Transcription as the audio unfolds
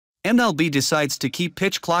MLB decides to keep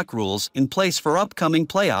pitch clock rules in place for upcoming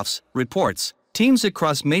playoffs, reports. Teams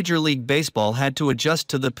across Major League Baseball had to adjust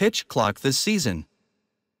to the pitch clock this season.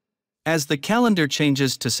 As the calendar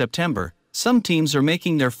changes to September, some teams are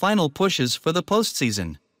making their final pushes for the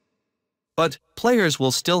postseason. But players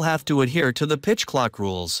will still have to adhere to the pitch clock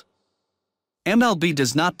rules. MLB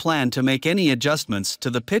does not plan to make any adjustments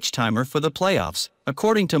to the pitch timer for the playoffs,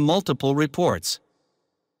 according to multiple reports.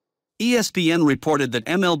 ESPN reported that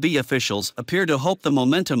MLB officials appear to hope the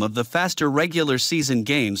momentum of the faster regular season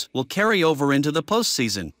games will carry over into the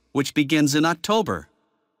postseason, which begins in October.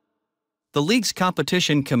 The league's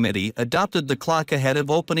competition committee adopted the clock ahead of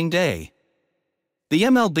opening day. The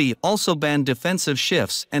MLB also banned defensive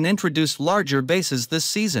shifts and introduced larger bases this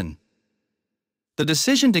season. The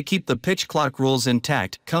decision to keep the pitch clock rules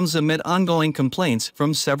intact comes amid ongoing complaints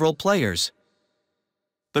from several players.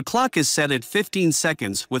 The clock is set at 15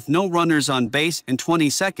 seconds with no runners on base and 20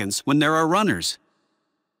 seconds when there are runners.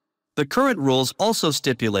 The current rules also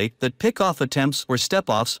stipulate that pickoff attempts or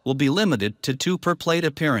step-offs will be limited to 2 per plate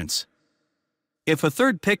appearance. If a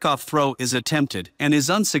third pickoff throw is attempted and is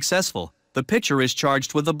unsuccessful, the pitcher is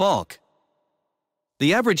charged with a balk.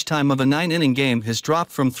 The average time of a 9-inning game has dropped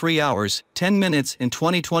from 3 hours, 10 minutes in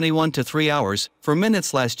 2021 to 3 hours, 4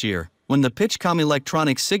 minutes last year, when the PitchCom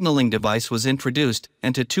electronic signaling device was introduced,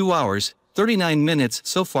 and to 2 hours, 39 minutes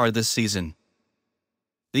so far this season.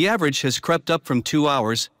 The average has crept up from 2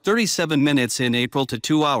 hours, 37 minutes in April to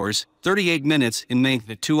 2 hours, 38 minutes in May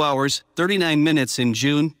to 2 hours, 39 minutes in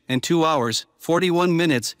June, and 2 hours, 41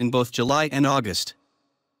 minutes in both July and August.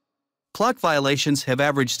 Clock violations have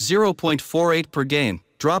averaged 0.48 per game,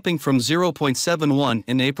 dropping from 0.71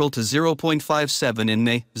 in April to 0.57 in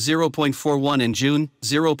May, 0.41 in June,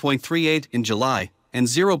 0.38 in July, and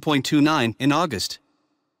 0.29 in August.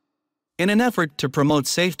 In an effort to promote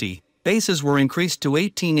safety, bases were increased to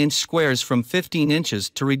 18-inch squares from 15 inches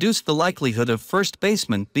to reduce the likelihood of first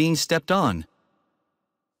baseman being stepped on.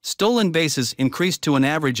 Stolen bases increased to an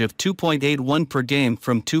average of 2.81 per game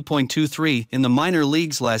from 2.23 in the minor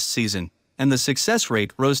leagues last season, and the success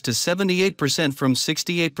rate rose to 78% from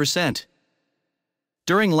 68%.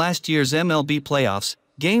 During last year's MLB playoffs,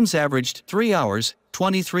 games averaged 3 hours,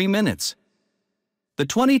 23 minutes. The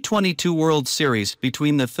 2022 World Series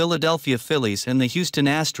between the Philadelphia Phillies and the Houston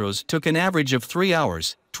Astros took an average of 3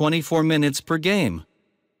 hours, 24 minutes per game.